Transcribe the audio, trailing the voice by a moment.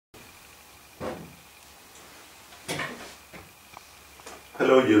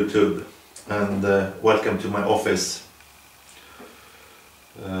Hello YouTube, and welcome to my office.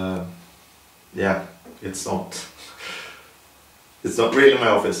 Yeah, it's not really my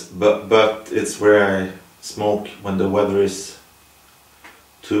office, but it's where I smoke when the weather is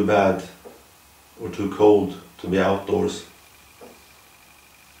too bad or too cold to be outdoors.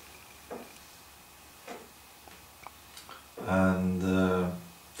 And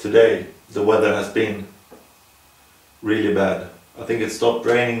today the weather has been really bad. I think it stopped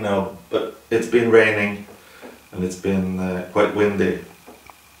raining now, but it's been raining and it's been quite windy.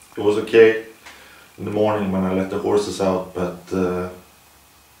 It was okay in the morning when I let the horses out, but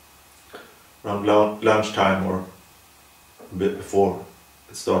around lunchtime or a bit before,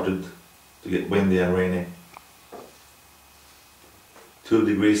 it started to get windy and rainy. 2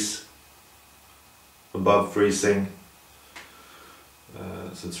 degrees above freezing,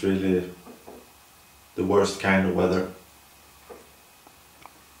 so it's really the worst kind of weather.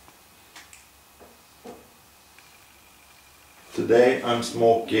 Today I'm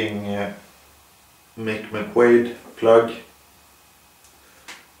smoking Mick McQuaid plug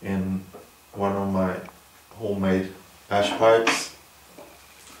in one of my homemade ash pipes.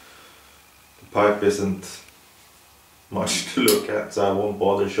 The pipe isn't much to look at, so I won't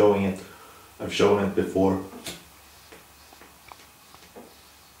bother showing it. I've shown it before.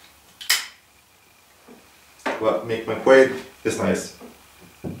 But Mick McQuaid is nice.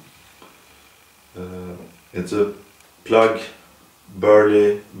 It's a plug,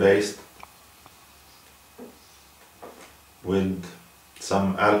 burley based, with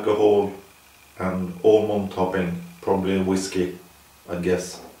some alcohol and almond topping, probably whiskey, I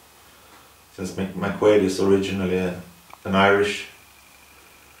guess, since McQuaid is originally an Irish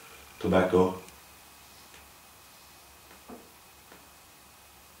tobacco.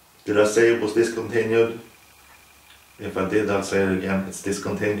 Did I say it was discontinued? If I did, I'll say it again, it's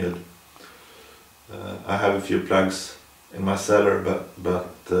discontinued. I have a few plugs in my cellar, but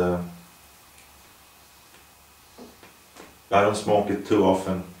I don't smoke it too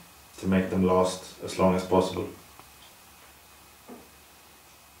often to make them last as long as possible.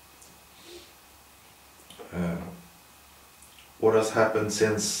 What has happened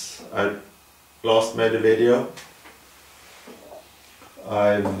since I last made a video?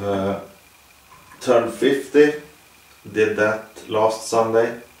 I've turned 50, did that last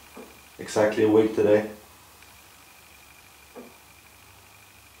Sunday, exactly a week today.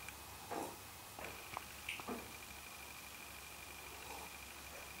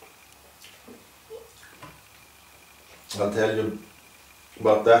 I'll tell you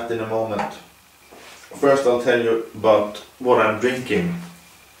about that in a moment. First I'll tell you about what I'm drinking.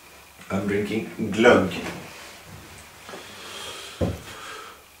 I'm drinking glögg.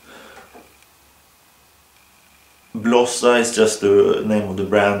 Blossa is just the name of the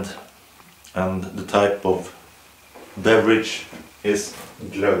brand, and the type of beverage is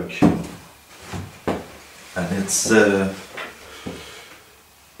glögg. And it's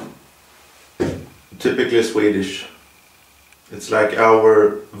typically Swedish. It's like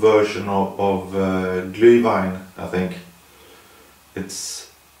our version of glühwein, I think.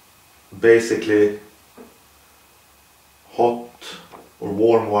 It's basically hot or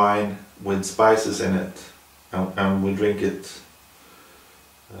warm wine with spices in it, and we drink it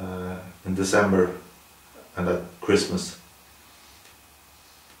in December and at Christmas.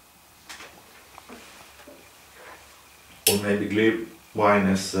 Or maybe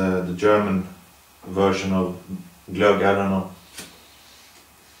glühwein is the German version of glögg, I don't know.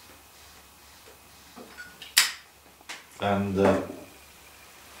 And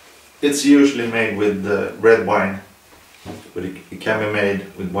it's usually made with red wine, but it can be made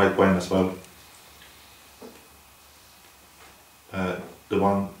with white wine as well. The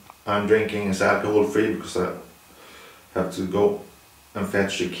one I'm drinking is alcohol free because I have to go and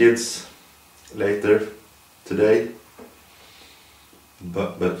fetch the kids later today.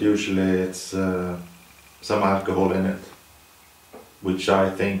 But usually it's some alcohol in it, which I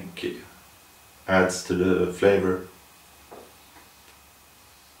think adds to the flavor.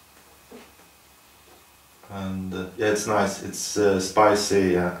 And yeah, it's nice. It's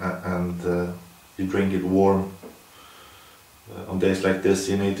spicy and you drink it warm. On days like this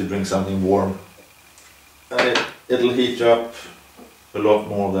you need to drink something warm, and it'll heat you up a lot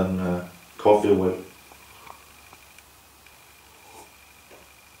more than coffee will.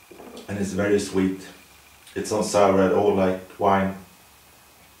 And it's very sweet. It's not sour at all like wine.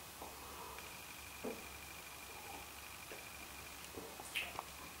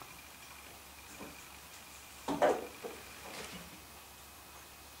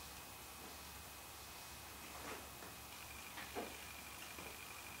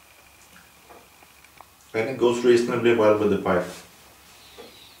 and it goes reasonably well with the pipe.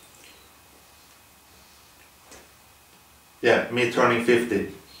 Yeah, me turning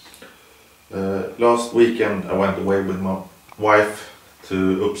 50. Last weekend I went away with my wife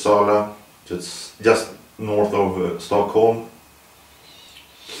to Uppsala, just north of Stockholm.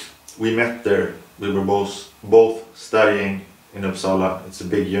 We met there. We were both studying in Uppsala. It's a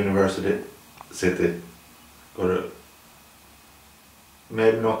big university city.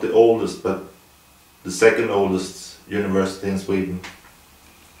 Maybe not the oldest, but the second oldest university in Sweden.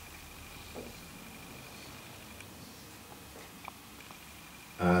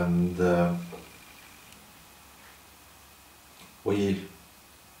 And we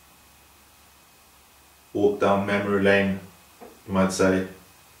walked down memory lane, you might say.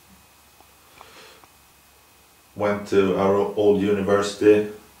 Went to our old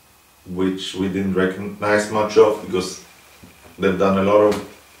university, which we didn't recognize much of because they've done a lot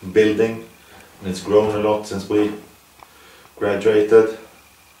of building and it's grown a lot since we graduated.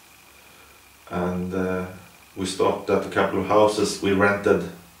 And we stopped at a couple of houses we rented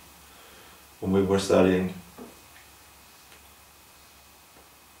when we were studying.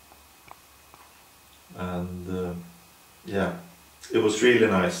 And yeah, it was really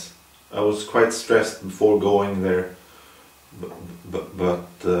nice. I was quite stressed before going there, but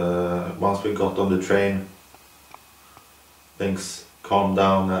once we got on the train, things calmed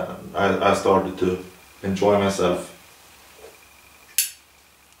down. I started to enjoy myself.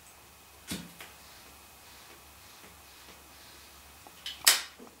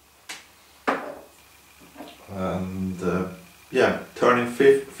 And yeah, turning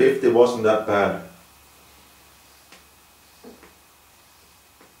 50 wasn't that bad.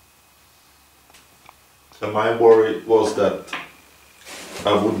 And my worry was that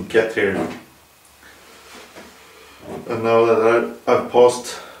I wouldn't get here. And now that I've passed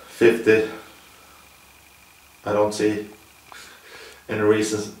 50, I don't see any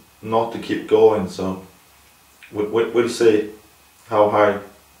reasons not to keep going. So we'll see how high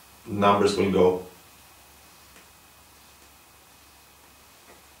numbers will go.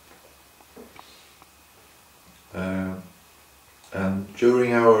 And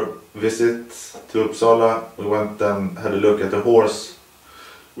during our visit to Uppsala, we went and had a look at a horse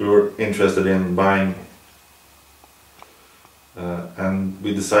we were interested in buying, and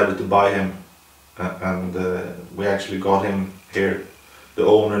we decided to buy him, and we actually got him here. The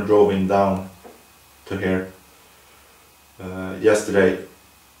owner drove him down to here yesterday,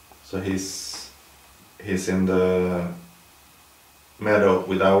 so he's in the meadow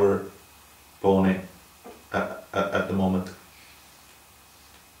with our pony at the moment.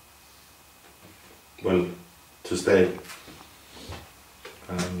 Well, to stay.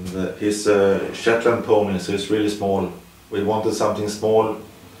 And he's a Shetland pony, so it's really small. We wanted something small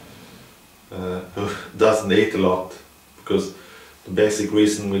who doesn't eat a lot, because the basic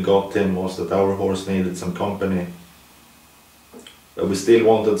reason we got him was that our horse needed some company. But we still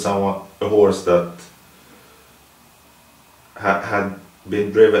wanted a horse that had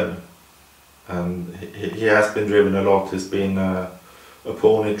been driven, and he has been driven a lot. He's been a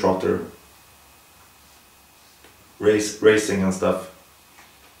pony trotter, racing and stuff.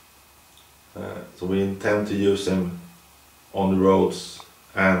 So we intend to use him on the roads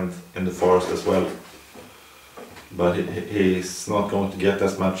and in the forest as well. But he's not going to get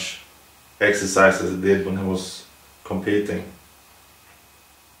as much exercise as he did when he was competing.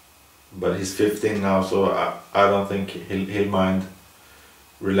 But he's 15 now, so I don't think he'll mind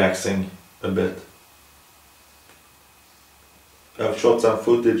relaxing a bit. I've shot some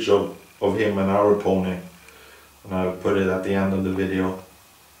footage of him and our pony, and I'll put it at the end of the video.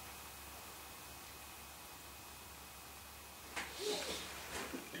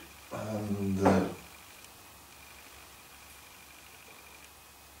 And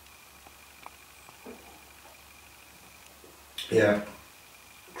yeah,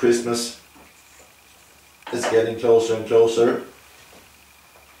 Christmas is getting closer and closer.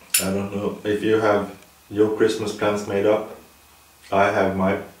 I don't know if you have your Christmas plans made up. I have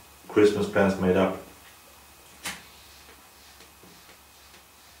my Christmas plans made up.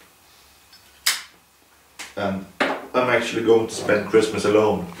 And I'm actually going to spend Christmas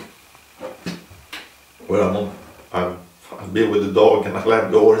alone. Well, I'll be with the dog and I'll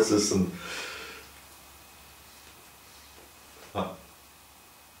have the horses and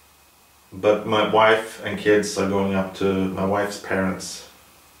but my wife and kids are going up to my wife's parents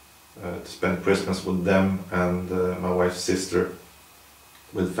to spend Christmas with them, and my wife's sister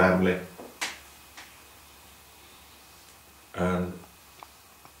with family. And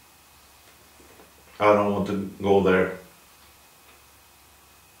I don't want to go there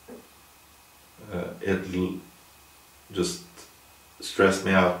it'll just stress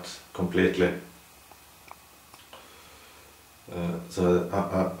me out completely. So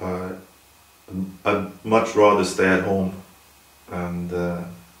I'd much rather stay at home and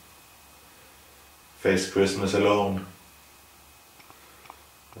face Christmas alone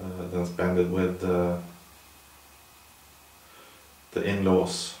than spend it with the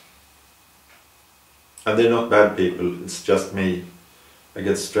in-laws. And they're not bad people, it's just me. I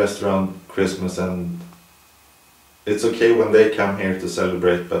get stressed around Christmas, and it's okay when they come here to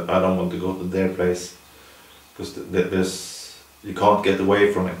celebrate, but I don't want to go to their place, because you can't get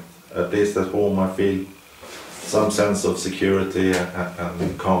away from it. At least at home I feel some sense of security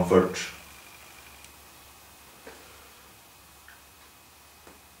and comfort.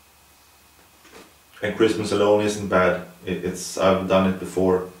 And Christmas alone isn't bad. I've done it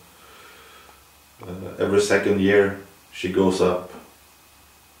before. Every second year she goes up.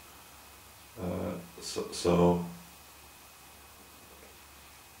 So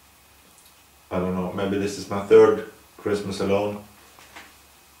I don't know. Maybe this is my third Christmas alone.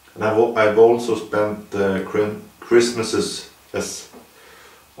 And I've also spent Christmases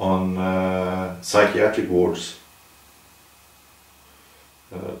on psychiatric wards.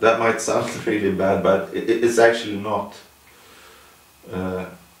 That might sound really bad, but it's actually not.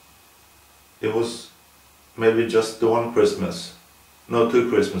 It was maybe just the one Christmas, no, 2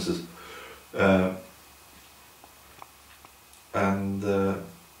 Christmases, and I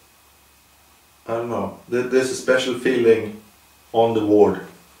don't know. There's a special feeling on the ward.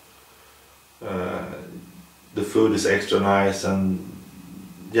 The food is extra nice, and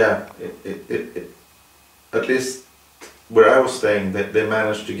yeah, at least where I was staying, they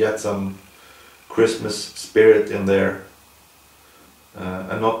managed to get some Christmas spirit in there,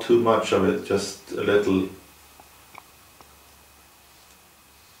 and not too much of it, just a little.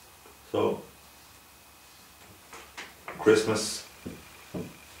 So Christmas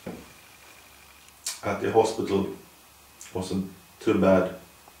at the hospital wasn't too bad.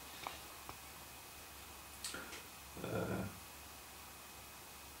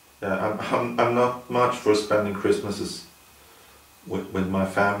 Yeah, I'm not much for spending Christmases with my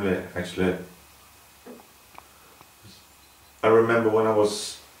family, actually. I remember when I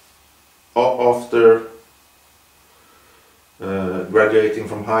was after graduating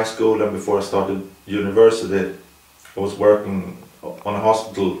from high school and before I started university, I was working on a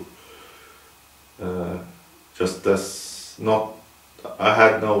hospital, just as not, I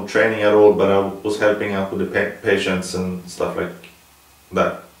had no training at all, but I was helping out with the patients and stuff like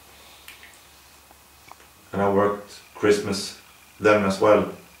that. And I worked Christmas then as well,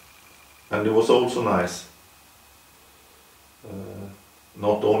 and it was also nice.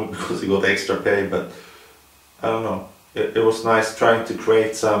 Not only because you got extra pay, but I don't know, it was nice trying to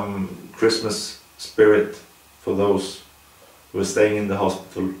create some Christmas spirit for those who were staying in the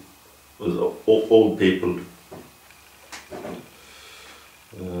hospital, with old people.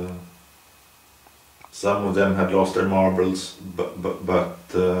 Some of them had lost their marbles, but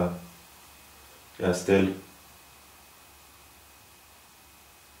yeah, still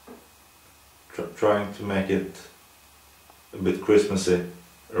trying to make it a bit Christmassy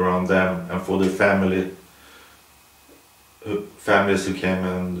around them and for the families who came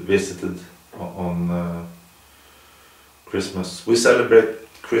and visited on Christmas. We celebrate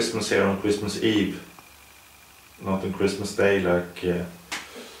Christmas here on Christmas Eve, not on Christmas Day like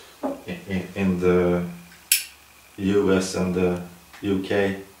in the US and the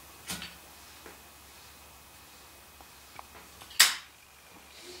UK.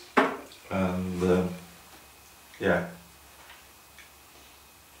 And yeah,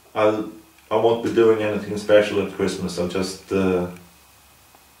 I won't be doing anything special at Christmas. I'll just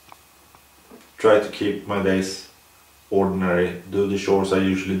try to keep my days ordinary, do the chores I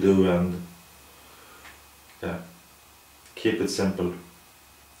usually do, and yeah, keep it simple.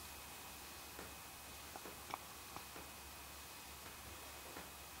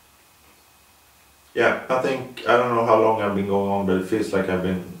 Yeah, I don't know how long I've been going on, but it feels like I've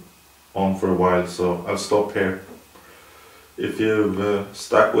been on for a while, so I'll stop here. If you've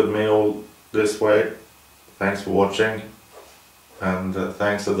stuck with me all this way, thanks for watching, and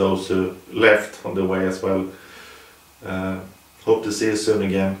thanks to those who left on the way as well. Hope to see you soon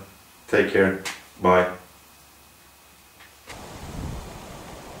again. Take care. Bye.